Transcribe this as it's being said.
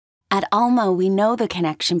At Alma, we know the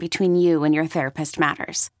connection between you and your therapist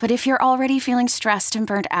matters. But if you're already feeling stressed and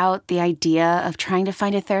burnt out, the idea of trying to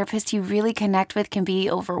find a therapist you really connect with can be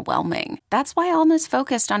overwhelming. That's why Alma's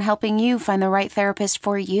focused on helping you find the right therapist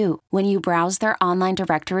for you. When you browse their online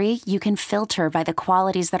directory, you can filter by the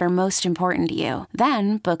qualities that are most important to you.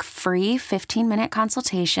 Then book free 15-minute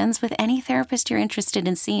consultations with any therapist you're interested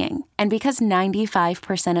in seeing. And because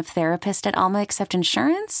 95% of therapists at Alma accept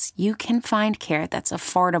insurance, you can find care that's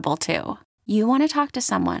affordable too. You want to talk to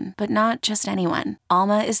someone, but not just anyone.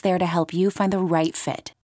 Alma is there to help you find the right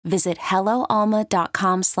fit. Visit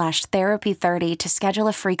helloalma.com/therapy30 to schedule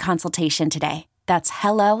a free consultation today. That's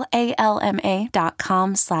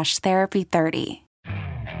helloalma.com/therapy30.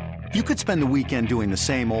 You could spend the weekend doing the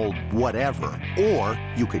same old whatever, or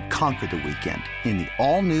you could conquer the weekend in the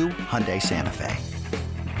all-new Hyundai Santa Fe.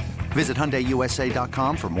 Visit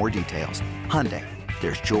HyundaiUSA.com for more details. Hyundai,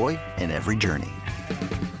 there's joy in every journey.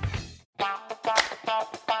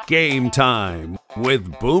 Game time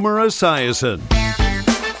with Boomer Esiason.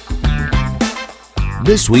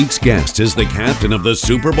 This week's guest is the captain of the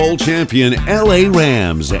Super Bowl champion LA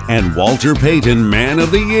Rams and Walter Payton Man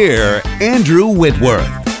of the Year, Andrew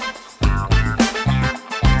Whitworth.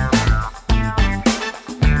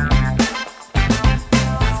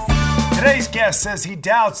 Today's guest says he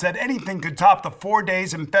doubts that anything could top the 4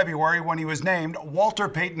 days in February when he was named Walter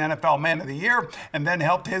Payton NFL Man of the Year and then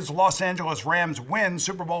helped his Los Angeles Rams win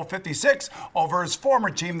Super Bowl 56 over his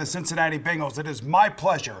former team, the Cincinnati Bengals. It is my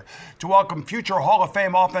pleasure to welcome future Hall of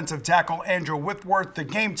Fame offensive tackle Andrew Whitworth to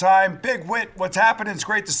Game Time. Big Whit, what's happening? It's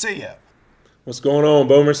great to see you. What's going on,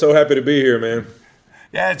 Boomer? So happy to be here, man.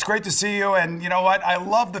 Yeah, it's great to see you. And you know what? I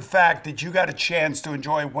love the fact that you got a chance to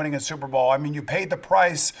enjoy winning a Super Bowl. I mean, you paid the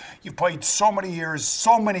price. You played so many years,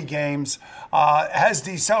 so many games. Has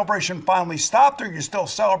the celebration finally stopped, or are you still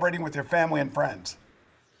celebrating with your family and friends?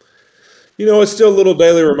 You know, it's still little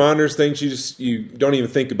daily reminders, things you don't even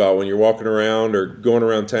think about when you're walking around or going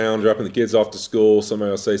around town, dropping the kids off to school. Somebody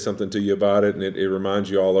will say something to you about it, and it reminds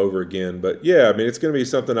you all over again. But, yeah, I mean, it's going to be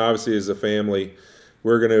something, obviously, as a family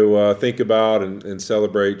we're going to think about and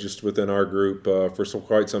celebrate just within our group for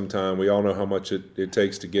quite some time. We all know how much it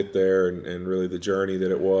takes to get there and really the journey that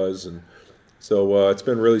it was. And so it's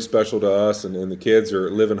been really special to us, and the kids are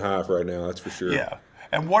living high right now, that's for sure. Yeah,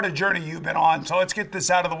 and what a journey you've been on. So let's get this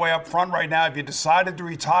out of the way up front right now. Have you decided to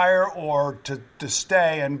retire or to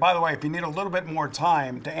stay? And by the way, if you need a little bit more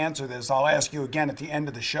time to answer this, I'll ask you again at the end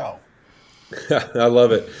of the show. I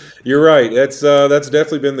love it. You're right. That's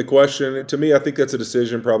definitely been the question. To me, I think that's a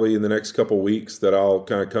decision probably in the next couple of weeks that I'll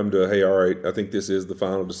kind of come to, hey, all right, I think this is the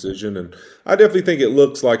final decision. And I definitely think it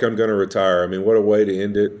looks like I'm going to retire. I mean, what a way to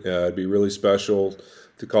end it. It'd be really special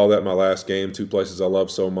to call that my last game, two places I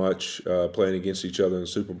love so much, playing against each other in the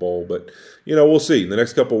Super Bowl. But, you know, we'll see. In the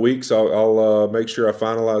next couple of weeks, I'll make sure I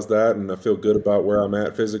finalize that, and I feel good about where I'm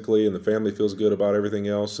at physically, and the family feels good about everything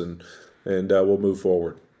else, and we'll move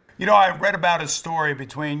forward. You know, I read about a story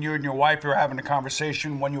between you and your wife. You were having a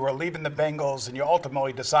conversation when you were leaving the Bengals and you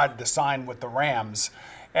ultimately decided to sign with the Rams.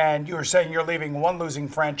 And you were saying you're leaving one losing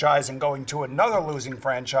franchise and going to another losing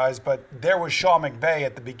franchise, but there was Sean McVay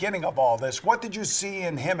at the beginning of all this. What did you see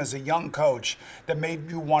in him as a young coach that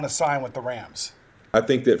made you want to sign with the Rams? I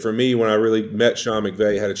think that for me, when I really met Sean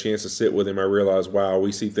McVay, had a chance to sit with him, I realized, wow,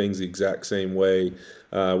 we see things the exact same way.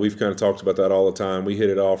 We've kind of talked about that all the time. We hit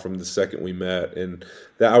it off from the second we met. And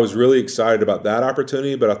that I was really excited about that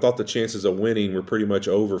opportunity, but I thought the chances of winning were pretty much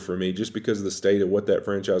over for me just because of the state of what that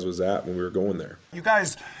franchise was at when we were going there. You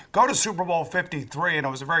guys go to Super Bowl 53, and it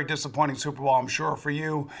was a very disappointing Super Bowl, I'm sure, for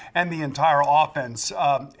you and the entire offense.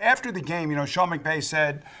 After the game, you know, Sean McVay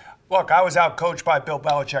said, look, I was out-coached by Bill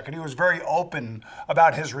Belichick, and he was very open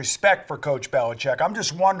about his respect for Coach Belichick. I'm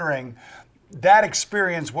just wondering that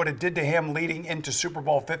experience, what it did to him leading into Super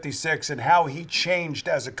Bowl 56 and how he changed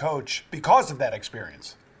as a coach because of that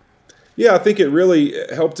experience. Yeah, I think it really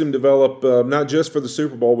helped him develop not just for the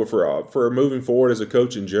Super Bowl, but for moving forward as a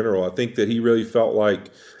coach in general. I think that he really felt like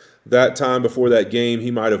that time before that game,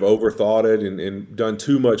 he might have overthought it and done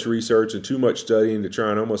too much research and too much studying to try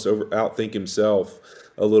and almost outthink himself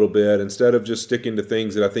a little bit instead of just sticking to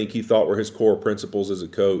things that I think he thought were his core principles as a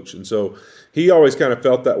coach. And so he always kind of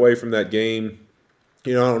felt that way from that game.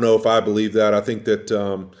 You know, I don't know if I believe that. I think that,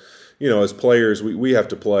 you know, as players, we have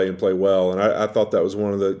to play and play well. And I thought that was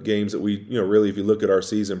one of the games that we, you know, really, if you look at our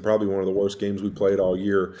season, probably one of the worst games we played all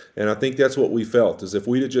year. And I think that's what we felt, is if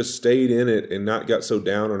we'd have just stayed in it and not got so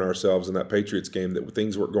down on ourselves in that Patriots game that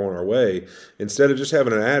things weren't going our way, instead of just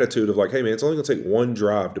having an attitude of like, hey, man, it's only going to take one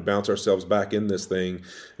drive to bounce ourselves back in this thing.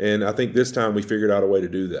 And I think this time we figured out a way to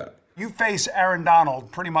do that. You face Aaron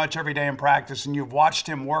Donald pretty much every day in practice, and you've watched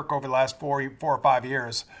him work over the last 4 or 5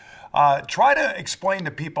 years. Try to explain to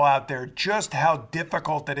people out there just how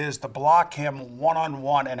difficult it is to block him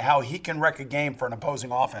one-on-one and how he can wreck a game for an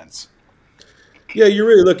opposing offense. Yeah, you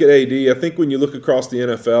really look at AD. I think when you look across the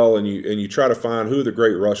NFL and you try to find who are the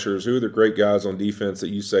great rushers, who are the great guys on defense that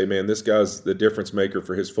you say, man, this guy's the difference maker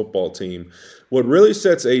for his football team. What really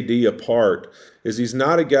sets AD apart is he's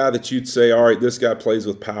not a guy that you'd say, all right, this guy plays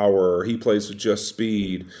with power, or he plays with just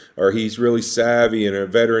speed, or he's really savvy and a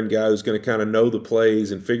veteran guy who's going to kind of know the plays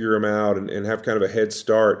and figure them out and have kind of a head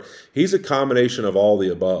start. He's a combination of all the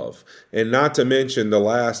above. And not to mention the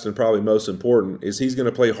last and probably most important is he's going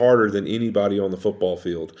to play harder than anybody on the football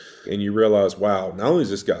field. And you realize, wow, not only is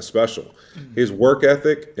this guy special, his work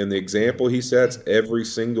ethic and the example he sets every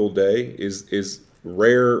single day is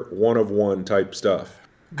rare one-of-one type stuff.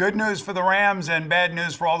 Good news for the Rams and bad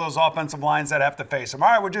news for all those offensive lines that have to face them.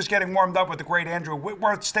 All right, we're just getting warmed up with the great Andrew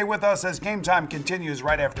Whitworth. Stay with us as Game Time continues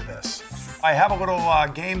right after this. I have a little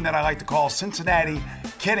game that I like to call Cincinnati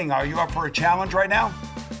Kidding. Are you up for a challenge right now?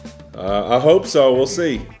 I hope so. We'll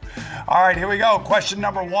see. All right, here we go. Question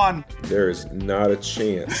number 1. There is not a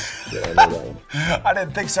chance that I know that one. I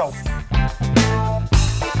didn't think so.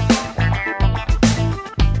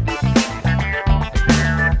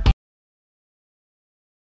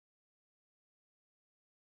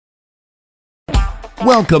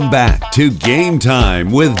 Welcome back to Game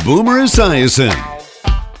Time with Boomer Esiason.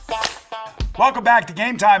 Welcome back to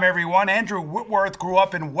Game Time, everyone. Andrew Whitworth grew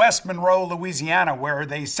up in West Monroe, Louisiana, where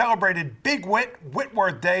they celebrated Big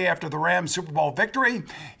Whitworth Day after the Rams Super Bowl victory.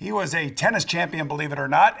 He was a tennis champion, believe it or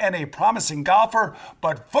not, and a promising golfer,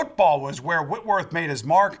 but football was where Whitworth made his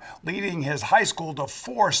mark, leading his high school to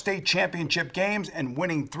 4 state championship games and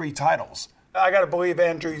winning 3 titles. I got to believe,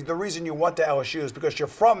 Andrew, the reason you went to LSU is because you're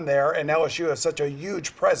from there, and LSU has such a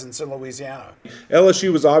huge presence in Louisiana.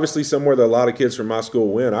 LSU was obviously somewhere that a lot of kids from my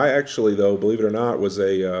school went. I actually, though, believe it or not, was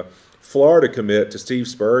a Florida commit to Steve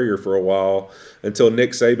Spurrier for a while until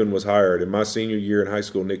Nick Saban was hired. In my senior year in high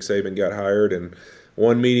school, Nick Saban got hired, and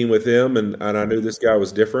one meeting with him, and I knew this guy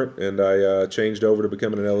was different, and I changed over to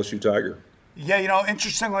becoming an LSU Tiger. Yeah,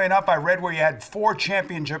 interestingly enough, I read where you had 4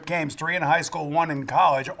 championship games, 3 in high school, 1 in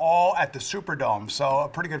college, all at the Superdome. So a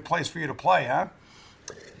pretty good place for you to play, huh?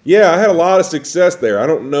 Yeah, I had a lot of success there. I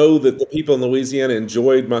don't know that the people in Louisiana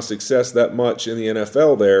enjoyed my success that much in the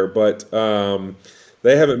NFL there, but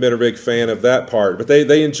they haven't been a big fan of that part. But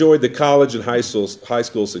they enjoyed the college and high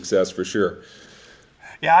school success for sure.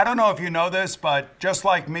 Yeah, I don't know if you know this, but just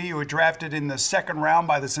like me, you were drafted in the 2nd round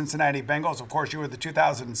by the Cincinnati Bengals. Of course, you were the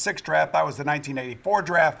 2006 draft. I was the 1984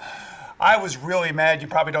 draft. I was really mad. You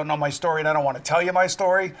probably don't know my story, and I don't want to tell you my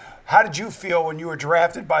story. How did you feel when you were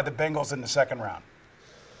drafted by the Bengals in the 2nd round?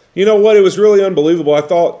 You know what? It was really unbelievable. I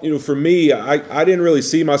thought, for me, I didn't really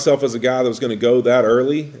see myself as a guy that was going to go that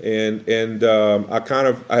early. And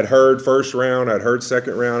I'd heard 1st round, I'd heard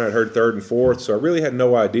 2nd round, I'd heard 3rd and 4th. So I really had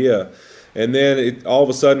no idea. And then all of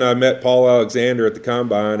a sudden I met Paul Alexander at the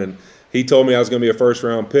Combine, and he told me I was going to be a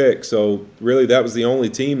 1st-round pick. So really that was the only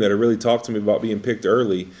team that had really talked to me about being picked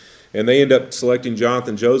early. And they ended up selecting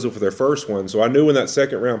Jonathan Joseph for their 1st one. So I knew when that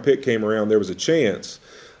 2nd-round pick came around there was a chance.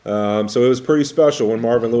 So it was pretty special when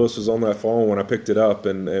Marvin Lewis was on that phone when I picked it up.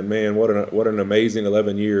 And man, what an amazing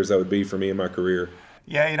 11 years that would be for me in my career.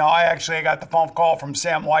 Yeah, I actually got the phone call from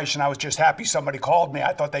Sam Weiss, and I was just happy somebody called me.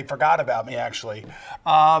 I thought they forgot about me, actually.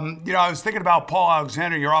 I was thinking about Paul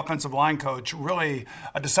Alexander, your offensive line coach, really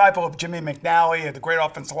a disciple of Jimmy McNally, the great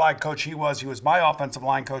offensive line coach he was. He was my offensive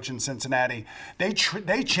line coach in Cincinnati. They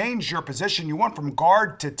changed your position. You went from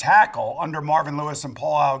guard to tackle under Marvin Lewis and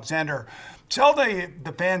Paul Alexander. Tell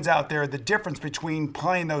the fans out there the difference between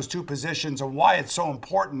playing those 2 positions and why it's so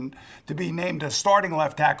important to be named a starting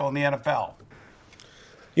left tackle in the NFL.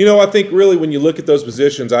 I think really when you look at those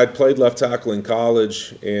positions, I'd played left tackle in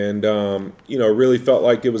college and, really felt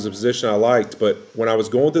like it was a position I liked. But when I was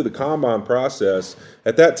going through the combine process,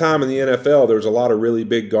 at that time in the NFL, there was a lot of really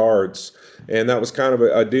big guards. And that was kind of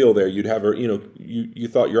a deal there. You'd have you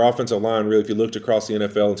thought your offensive line really, if you looked across the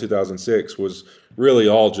NFL in 2006, was really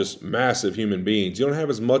all just massive human beings. You don't have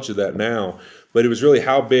as much of that now. But it was really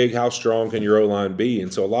how big, how strong can your O-line be?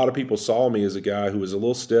 And so a lot of people saw me as a guy who was a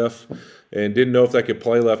little stiff and didn't know if they could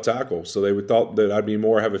play left tackle. So they thought that I'd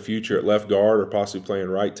have a future at left guard or possibly playing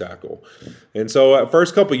right tackle. And so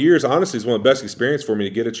first couple of years, honestly, is one of the best experiences for me to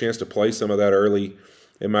get a chance to play some of that early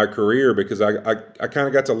in my career because I kind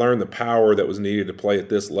of got to learn the power that was needed to play at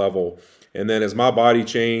this level And then as my body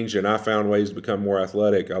changed and I found ways to become more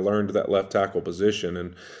athletic, I learned that left tackle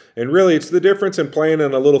position. And really, it's the difference in playing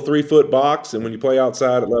in a little 3-foot box, and when you play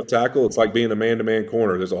outside at left tackle, it's like being a man-to-man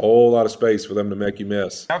corner. There's a whole lot of space for them to make you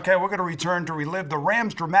miss. Okay, we're going to return to relive the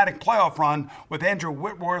Rams' dramatic playoff run with Andrew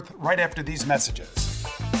Whitworth right after these messages.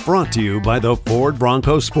 Brought to you by the Ford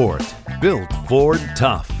Bronco Sport. Built Ford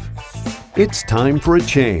Tough. It's time for a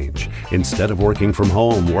change. Instead of working from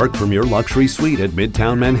home, work from your luxury suite at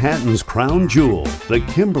Midtown Manhattan's crown jewel, the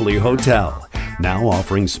Kimberly Hotel. Now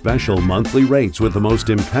offering special monthly rates with the most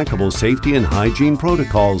impeccable safety and hygiene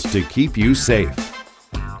protocols to keep you safe.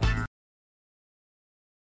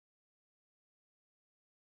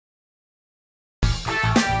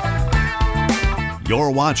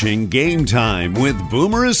 You're watching Game Time with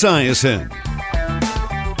Boomer Esiason.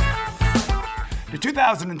 The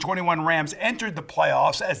 2021 Rams entered the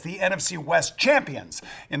playoffs as the NFC West champions.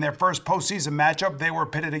 In their first postseason matchup, they were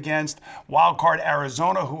pitted against wildcard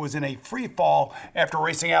Arizona, who was in a free fall after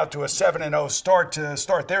racing out to a 7-0 start to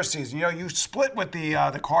start their season. You know, you split with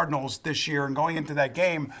the Cardinals this year, and going into that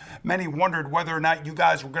game, many wondered whether or not you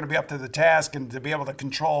guys were going to be up to the task and to be able to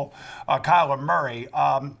control Kyler Murray.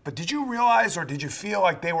 But did you realize, or did you feel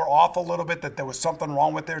like they were off a little bit, that there was something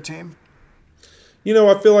wrong with their team? You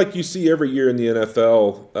know, I feel like you see every year in the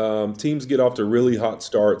NFL, teams get off to really hot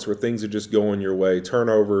starts where things are just going your way.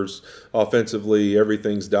 Turnovers, offensively,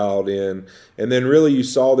 everything's dialed in. And then really you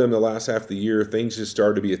saw them the last half of the year, things just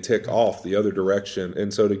started to be a tick off the other direction.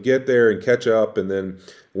 And so to get there and catch up and then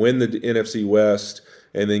win the NFC West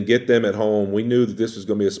and then get them at home, we knew that this was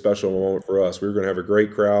going to be a special moment for us. We were going to have a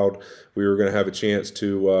great crowd. We were going to have a chance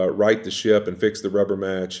to right the ship and fix the rubber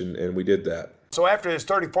match, and we did that. So after his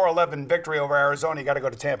 34-11 victory over Arizona, you got to go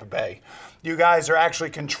to Tampa Bay. You guys are actually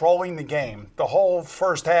controlling the game. The whole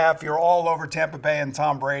first half, you're all over Tampa Bay and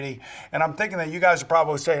Tom Brady. And I'm thinking that you guys are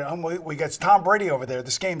probably saying, we got Tom Brady over there.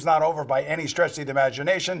 This game's not over by any stretch of the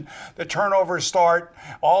imagination. The turnovers start.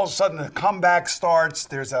 All of a sudden, the comeback starts.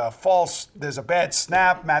 There's a bad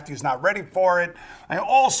snap. Matthew's not ready for it. And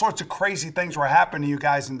all sorts of crazy things were happening to you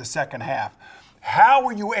guys in the second half. How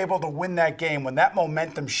were you able to win that game when that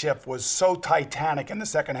momentum shift was so titanic in the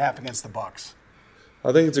second half against the Bucs?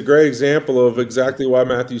 I think it's a great example of exactly why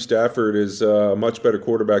Matthew Stafford is a much better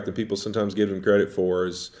quarterback than people sometimes give him credit for.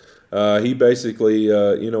 He basically,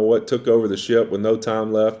 took over the ship with no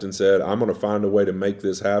time left and said, I'm going to find a way to make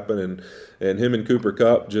this happen. And him and Cooper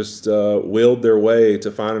Kupp just willed their way to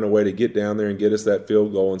finding a way to get down there and get us that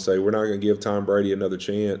field goal and say, we're not going to give Tom Brady another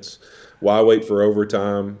chance. Why wait for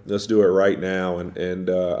overtime? Let's do it right now. And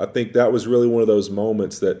I think that was really one of those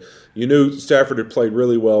moments that you knew Stafford had played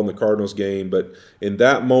really well in the Cardinals game, but in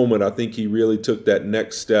that moment, I think he really took that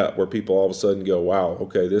next step where people all of a sudden go, wow,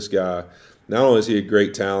 okay, this guy, not only is he a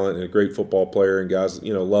great talent and a great football player and guys,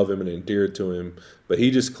 love him and endear to him, but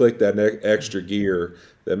he just clicked that extra gear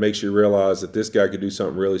that makes you realize that this guy could do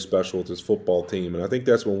something really special with his football team. And I think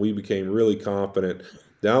that's when we became really confident.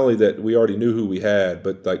 Not only that we already knew who we had,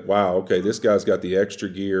 but like, wow, okay, this guy's got the extra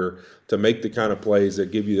gear to make the kind of plays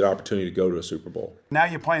that give you the opportunity to go to a Super Bowl. Now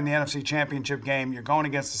you're playing the NFC Championship game. You're going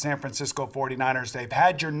against the San Francisco 49ers. They've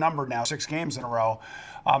had your number now 6 games in a row.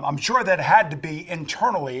 I'm sure that had to be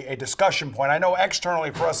internally a discussion point. I know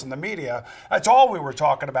externally for us in the media, that's all we were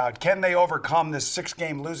talking about. Can they overcome this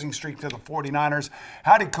 6-game losing streak to the 49ers?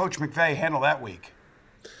 How did Coach McVay handle that week?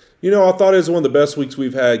 I thought it was one of the best weeks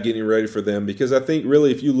we've had getting ready for them because I think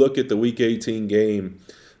really if you look at the Week 18 game,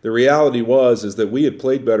 the reality is that we had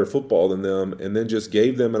played better football than them and then just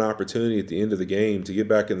gave them an opportunity at the end of the game to get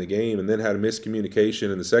back in the game and then had a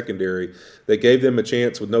miscommunication in the secondary that gave them a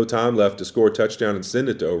chance with no time left to score a touchdown and send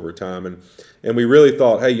it to overtime. And we really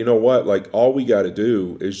thought, hey, you know what? Like all we got to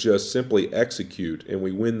do is just simply execute and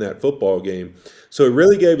we win that football game. So it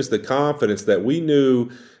really gave us the confidence that we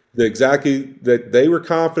knew that they were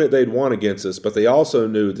confident they'd won against us, but they also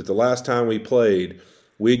knew that the last time we played,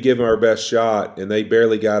 we'd give them our best shot, and they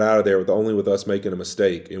barely got out of there with us making a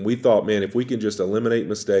mistake. And we thought, man, if we can just eliminate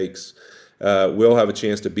mistakes, we'll have a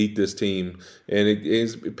chance to beat this team. And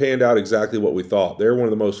it panned out exactly what we thought. They're one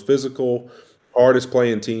of the most physical, hardest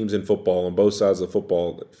playing teams in football on both sides of the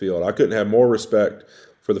football field. I couldn't have more respect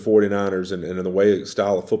for the 49ers and the way,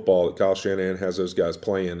 style of football that Kyle Shanahan has those guys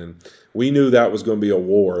playing. And we knew that was going to be a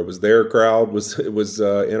war. It was their crowd, it was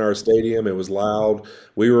in our stadium. It was loud.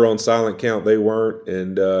 We were on silent count. They weren't.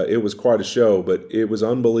 And it was quite a show. But it was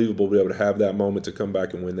unbelievable to be able to have that moment to come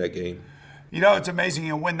back and win that game. You know, it's amazing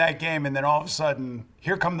you win that game, and then all of a sudden,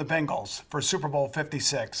 here come the Bengals for Super Bowl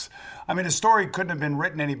 56. I mean, the story couldn't have been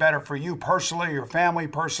written any better for you personally, your family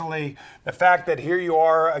personally. The fact that here you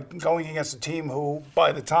are going against a team who,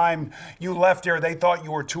 by the time you left there, they thought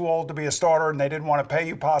you were too old to be a starter and they didn't want to pay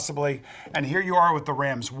you possibly. And here you are with the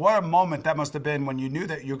Rams. What a moment that must have been when you knew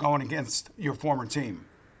that you're going against your former team.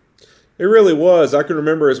 It really was. I can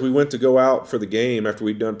remember as we went to go out for the game after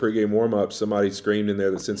we'd done pregame warm-ups, somebody screamed in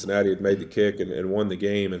there that Cincinnati had made the kick and won the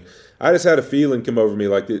game. And I just had a feeling come over me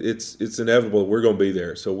like it's inevitable. We're going to be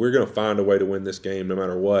there. So we're going to find a way to win this game no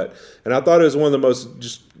matter what. And I thought it was one of the most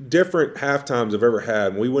just different halftimes I've ever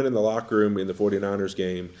had. When we went in the locker room in the 49ers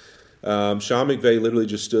game, Sean McVay literally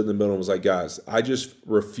just stood in the middle and was like, guys, I just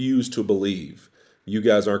refuse to believe you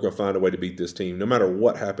guys aren't going to find a way to beat this team. No matter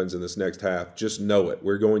what happens in this next half, just know it.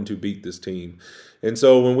 We're going to beat this team. And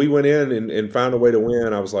so when we went in and found a way to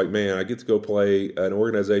win, I was like, man, I get to go play an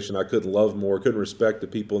organization I couldn't love more, couldn't respect the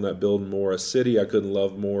people in that building more, a city I couldn't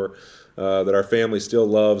love more, that our family still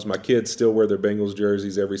loves. My kids still wear their Bengals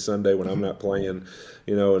jerseys every Sunday when I'm not playing,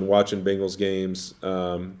 and watching Bengals games.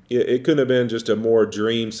 It couldn't have been just a more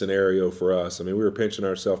dream scenario for us. I mean, we were pinching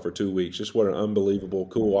ourselves for 2 weeks. Just what an unbelievable,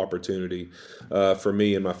 cool opportunity for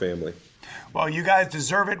me and my family. Well, you guys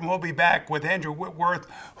deserve it, and we'll be back with Andrew Whitworth,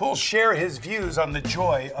 who'll share his views on the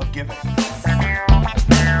joy of giving.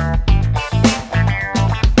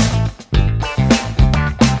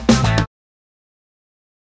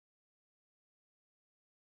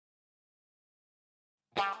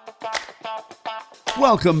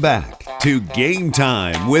 Welcome back to Game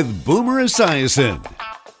Time with Boomer Esiason.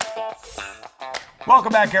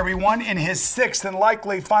 Welcome back, everyone. In his sixth and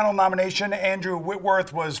likely final nomination, Andrew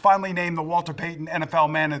Whitworth was finally named the Walter Payton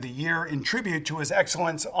NFL Man of the Year in tribute to his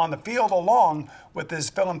excellence on the field, along with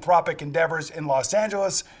his philanthropic endeavors in Los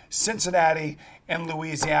Angeles, Cincinnati, and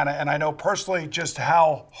Louisiana. And I know personally just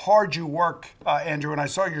how hard you work, Andrew, and I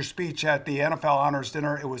saw your speech at the NFL Honors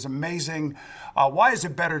Dinner. It was amazing. Why is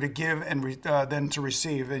it better to give than to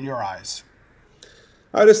receive in your eyes?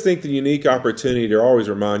 I just think the unique opportunity to always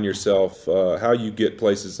remind yourself how you get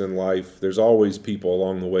places in life. There's always people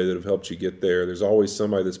along the way that have helped you get there. There's always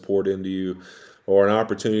somebody that's poured into you or an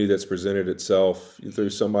opportunity that's presented itself through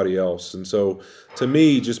somebody else. And so to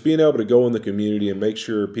me, just being able to go in the community and make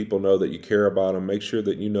sure people know that you care about them, make sure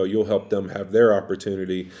that you'll help them have their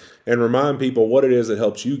opportunity, and remind people what it is that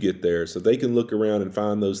helps you get there so they can look around and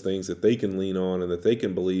find those things that they can lean on and that they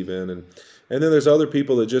can believe in. And then there's other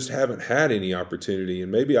people that just haven't had any opportunity,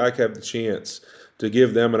 and maybe I have the chance to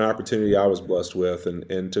give them an opportunity I was blessed with.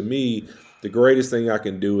 And to me, the greatest thing I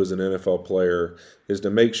can do as an NFL player is to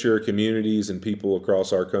make sure communities and people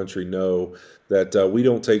across our country know that we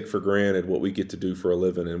don't take for granted what we get to do for a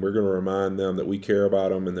living. And we're going to remind them that we care about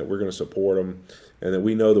them and that we're going to support them and that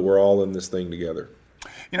we know that we're all in this thing together.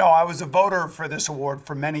 You know, I was a voter for this award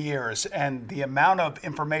for many years, and the amount of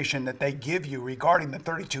information that they give you regarding the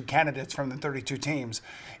 32 candidates from the 32 teams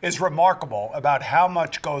is remarkable about how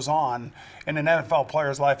much goes on in an NFL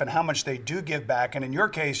player's life and how much they do give back. And in your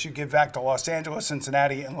case, you give back to Los Angeles,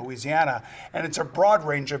 Cincinnati, and Louisiana, and it's a broad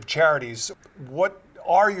range of charities. What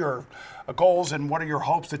are your goals and what are your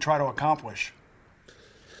hopes to try to accomplish?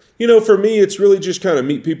 For me, it's really just kind of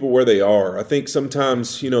meet people where they are. I think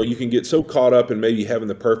sometimes, you can get so caught up in maybe having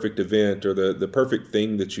the perfect event or the perfect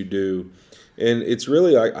thing that you do. And it's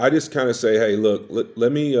really, I just kind of say, hey, look,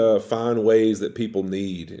 let me find ways that people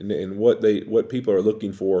need and what people are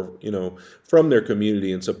looking for, from their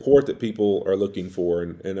community and support that people are looking for.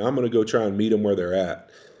 And I'm going to go try and meet them where they're at.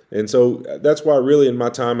 And so that's why really in my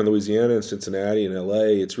time in Louisiana and Cincinnati and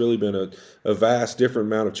LA, it's really been a vast different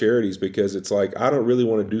amount of charities because it's like I don't really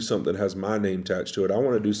want to do something that has my name attached to it. I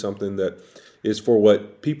want to do something that is for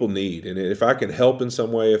what people need. And if I can help in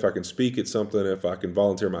some way, if I can speak at something, if I can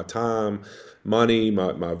volunteer my time, money,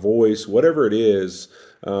 my voice, whatever it is,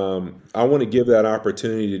 I want to give that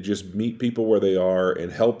opportunity to just meet people where they are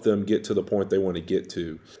and help them get to the point they want to get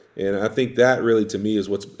to. And I think that really, to me, is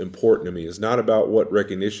what's important to me. It's not about what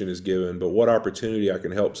recognition is given, but what opportunity I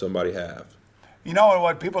can help somebody have. You know,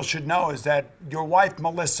 what people should know is that your wife,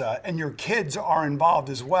 Melissa, and your kids are involved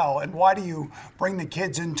as well. And why do you bring the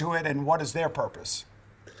kids into it, and what is their purpose?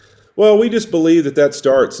 Well, we just believe that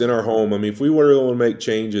starts in our home. I mean, if we really want to make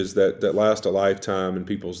changes that last a lifetime in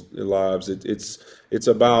people's lives, it's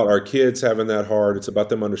about our kids having that heart. It's about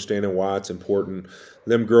them understanding why it's important,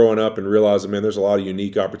 them growing up and realizing, man, there's a lot of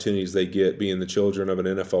unique opportunities they get being the children of an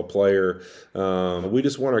NFL player. We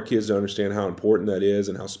just want our kids to understand how important that is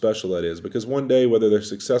and how special that is, because one day, whether they're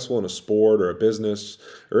successful in a sport or a business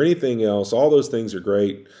or anything else, all those things are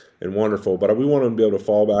great. and wonderful. But we want them to be able to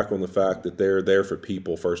fall back on the fact that they're there for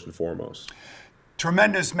people first and foremost.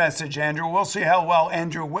 Tremendous message, Andrew. We'll see how well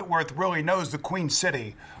Andrew Whitworth really knows the Queen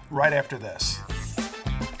City right after this.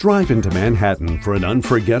 Drive into Manhattan for an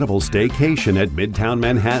unforgettable staycation at Midtown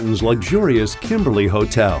Manhattan's luxurious Kimberly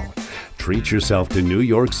Hotel. Treat yourself to New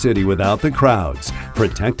York City without the crowds,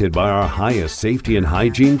 protected by our highest safety and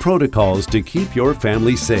hygiene protocols to keep your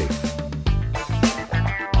family safe.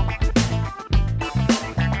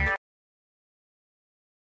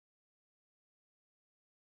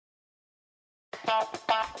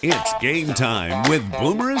 It's game time with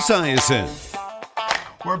Boomer Esiason.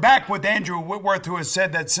 We're back with Andrew Whitworth, who has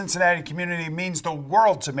said that Cincinnati community means the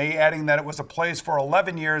world to me, adding that it was a place for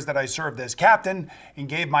 11 years that I served as captain and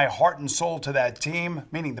gave my heart and soul to that team,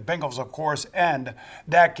 meaning the Bengals, of course, and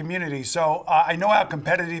that community. So I know how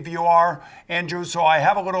competitive you are, Andrew, so I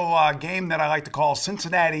have a little game that I like to call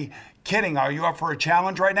Cincinnati Kidding. Are you up for a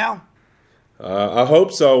challenge right now? I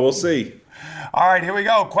hope so. We'll see. All right, here we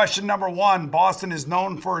go. Question number 1. Boston is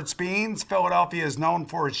known for its beans. Philadelphia is known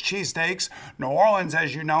for its cheesesteaks. New Orleans,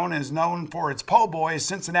 as you know, is known for its po' boys.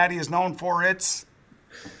 Cincinnati is known for its...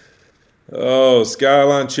 Oh,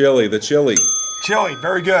 Skyline Chili, the chili. Chili,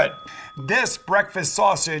 very good. This breakfast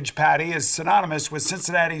sausage patty is synonymous with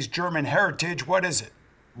Cincinnati's German heritage. What is it?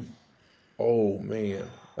 Oh, man.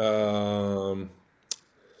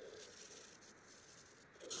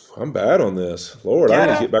 I'm bad on this. Lord, I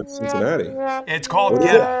need to get back to Cincinnati. It's called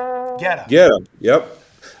Geta. Geta, yep.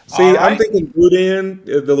 See, All right. I'm thinking boudin.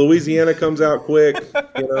 The Louisiana comes out quick.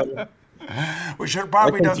 You know. We should have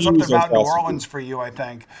probably done something about New Orleans for you, I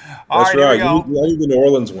think. That's right. right. Here we go. I need the New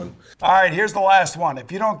Orleans one. All right, here's the last one.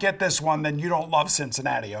 If you don't get this one, then you don't love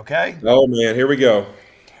Cincinnati, okay? Oh, man, here we go.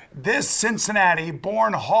 This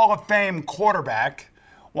Cincinnati-born Hall of Fame quarterback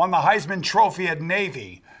won the Heisman Trophy at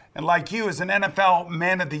Navy, and like you, is an NFL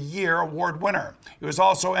Man of the Year award winner. He was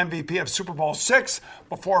also MVP of Super Bowl VI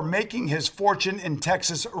before making his fortune in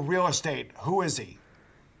Texas real estate. Who is he?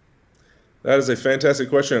 That is a fantastic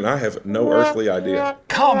question, and I have no earthly idea.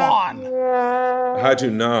 Come on. I do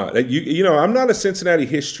not. You know, I'm not a Cincinnati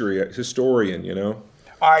historian, you know.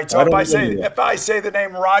 All right, so if I say the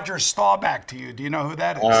name Roger Staubach to you, do you know who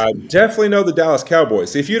that is? I definitely know the Dallas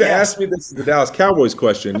Cowboys. See, if you'd have asked me this is the Dallas Cowboys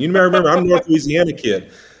question, you may remember I'm a North Louisiana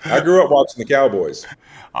kid. I grew up watching the Cowboys.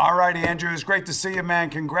 All righty, Andrew. It's great to see you, man.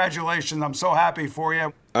 Congratulations. I'm so happy for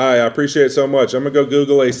you. I appreciate it so much. I'm going to go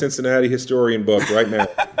Google a Cincinnati historian book right now.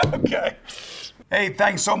 Okay. Hey,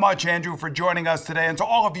 thanks so much, Andrew, for joining us today. And to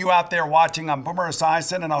all of you out there watching, I'm Boomer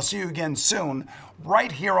Esiason, and I'll see you again soon,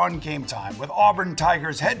 right here on Game Time with Auburn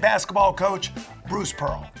Tigers head basketball coach, Bruce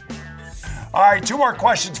Pearl. All right, 2 more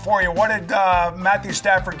questions for you. What did Matthew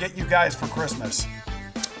Stafford get you guys for Christmas?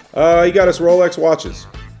 He got us Rolex watches.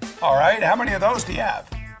 All right. How many of those do you have?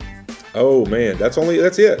 Oh, man, that's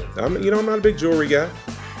it. I'm not a big jewelry guy.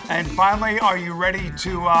 And finally, are you ready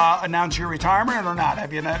to announce your retirement or not?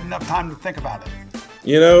 Have you had enough time to think about it?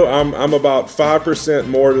 You know, I'm about 5%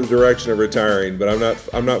 more to the direction of retiring, but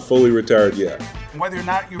I'm not fully retired yet. Whether or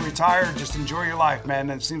not you retire, just enjoy your life,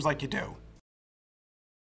 man. And it seems like you do.